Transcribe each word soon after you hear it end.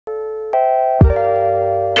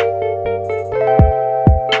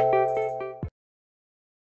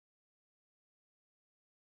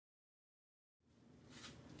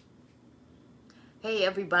Hey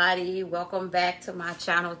everybody, welcome back to my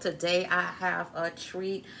channel. Today I have a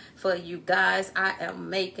treat for you guys. I am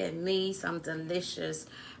making me some delicious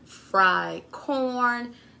fried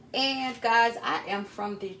corn. And guys, I am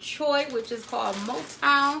from Detroit, which is called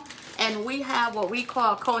Motown. And we have what we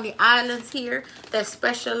call Coney Islands here that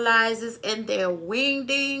specializes in their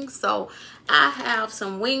wingdings. So I have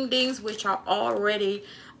some wingdings which are already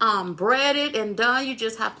breaded and done. You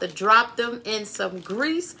just have to drop them in some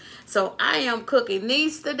grease. So I am cooking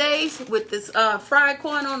these today with this fried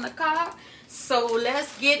corn on the cob. So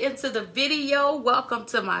let's get into the video. Welcome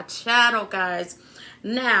to my channel, guys.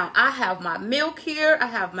 Now I have my milk here, I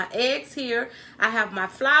have my eggs here, I have my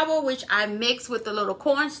flour which I mix with a little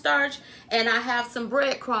cornstarch, and I have some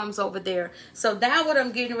breadcrumbs over there. So now what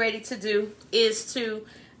I'm getting ready to do is to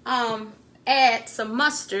add some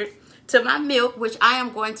mustard to my milk, which I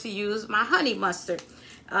am going to use my honey mustard.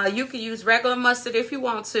 You can use regular mustard if you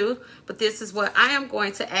want to, but this is what I am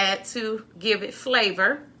going to add to give it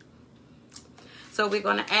flavor. So we're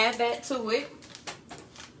going to add that to it.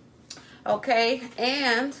 Okay,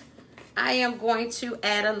 and I am going to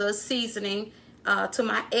add a little seasoning to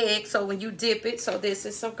my egg. So when you dip it, so this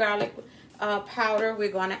is some garlic powder.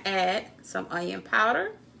 We're going to add some onion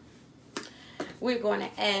powder. We're going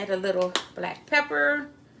to add a little black pepper.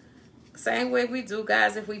 Same way we do,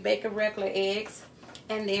 guys, if we bake a regular eggs.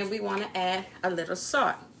 And then we want to add a little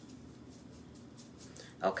salt.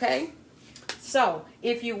 Okay, so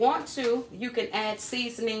if you want to, you can add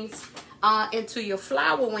seasonings into your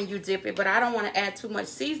flour when you dip it, but I don't want to add too much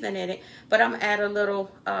seasoning in it. But I'm gonna add a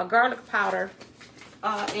little garlic powder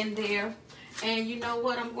in there. And you know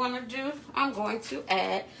what I'm going to do? I'm going to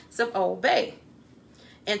add some Old Bay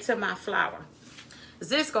into my flour.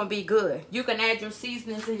 This is gonna be good. You can add your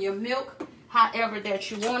seasonings in your milk however that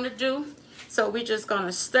you want to do. So we're just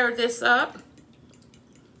gonna stir this up.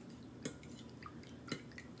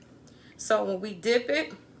 So when we dip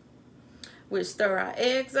it, we stir our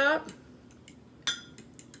eggs up.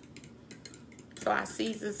 So our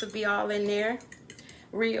seasons will be all in there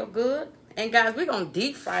real good. And guys, we're going to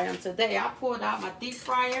deep fry them today. I pulled out my deep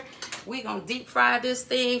fryer. We're going to deep fry this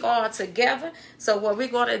thing all together. So what we're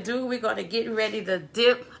going to do, we're going to get ready to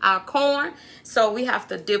dip our corn. So we have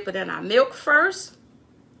to dip it in our milk first.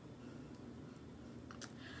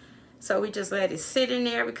 So we just let it sit in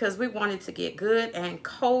there because we want it to get good and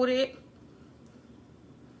coated.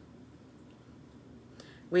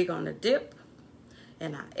 We're going to dip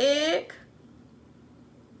in our egg.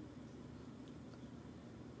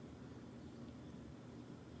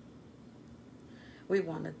 We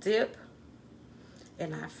want to dip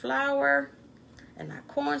in our flour and our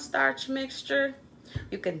cornstarch mixture.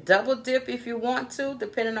 You can double dip if you want to,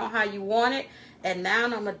 depending on how you want it. And now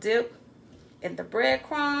I'm going to dip in the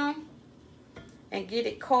breadcrumb and get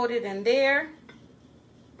it coated in there.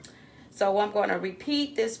 So I'm going to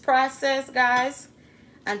repeat this process, guys,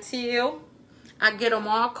 until I get them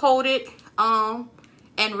all coated and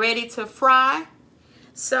ready to fry.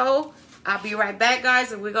 So I'll be right back,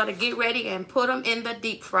 guys, and we're going to get ready and put them in the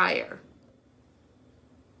deep fryer.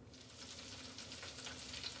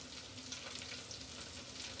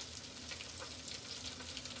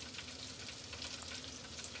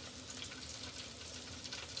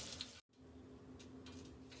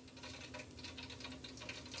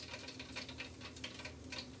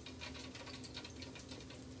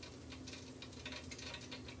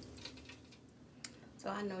 So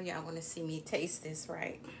I know y'all want to see me taste this,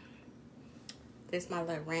 right? This is my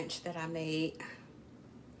little ranch that I made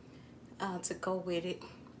to go with it.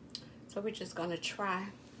 So we're just gonna try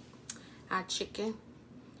our chicken.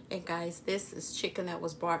 And guys, this is chicken that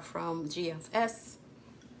was bought from GFS.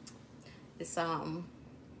 It's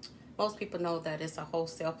most people know that it's a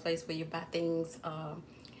wholesale place where you buy things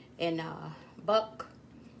in bulk.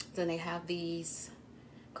 Then they have these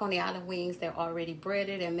Coney Island wings. They're already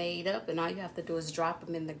breaded and made up, and all you have to do is drop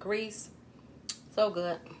them in the grease. So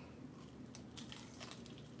good.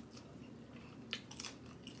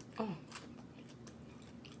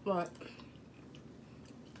 But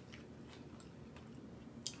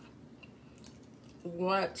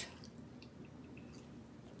what?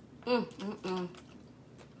 I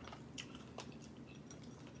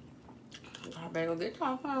better get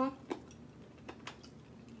some home.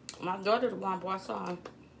 My daughter the one bought some.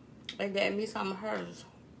 They gave me some of hers.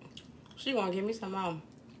 She gonna give me some more.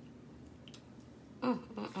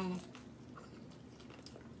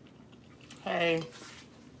 Hey.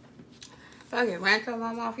 If I get ranch on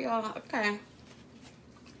my mouth, y'all, okay.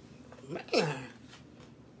 Man.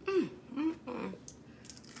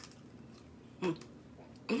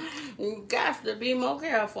 You got to be more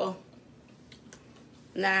careful.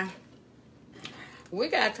 Now, We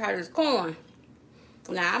gotta try this corn.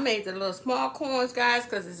 Now I made the little small corns, guys,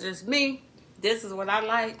 because it's just me. This is what I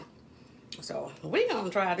like. So we gonna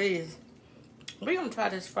try this. We gonna try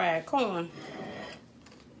this fried corn.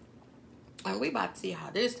 And we about to see how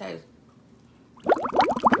this tastes.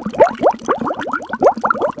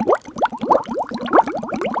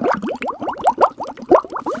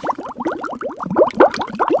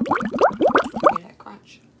 Hear that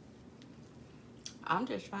crunch? I'm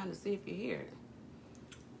just trying to see if you hear it.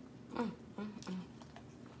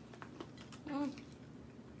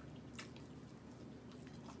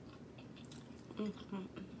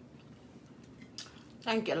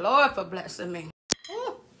 Thank you, Lord, for blessing me.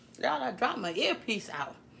 Y'all, I dropped my earpiece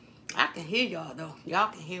out. I can hear y'all, though.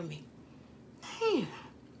 Y'all can hear me. Damn.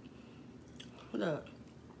 Look.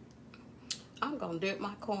 I'm going to dip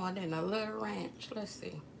my corn in a little ranch. Let's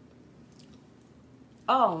see.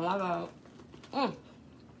 Oh, my God.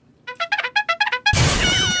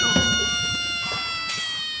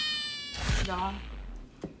 Y'all,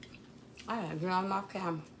 I have you on my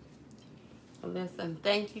camera. Listen,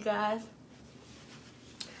 thank you guys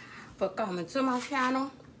for coming to my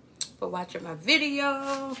channel, for watching my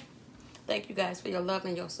video. Thank you guys for your love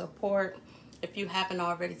and your support. If you haven't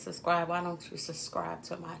already subscribed, why don't you subscribe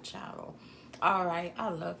to my channel? All right, I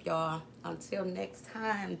love y'all. Until next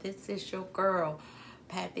time, this is your girl,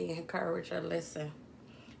 Pat the Encourager. Listen,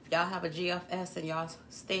 if y'all have a GFS in y'all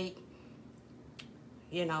state,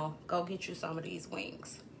 you know, go get you some of these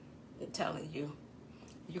wings. I'm telling you,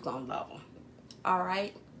 you're gonna love them. All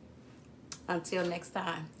right, until next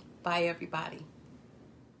time, bye everybody.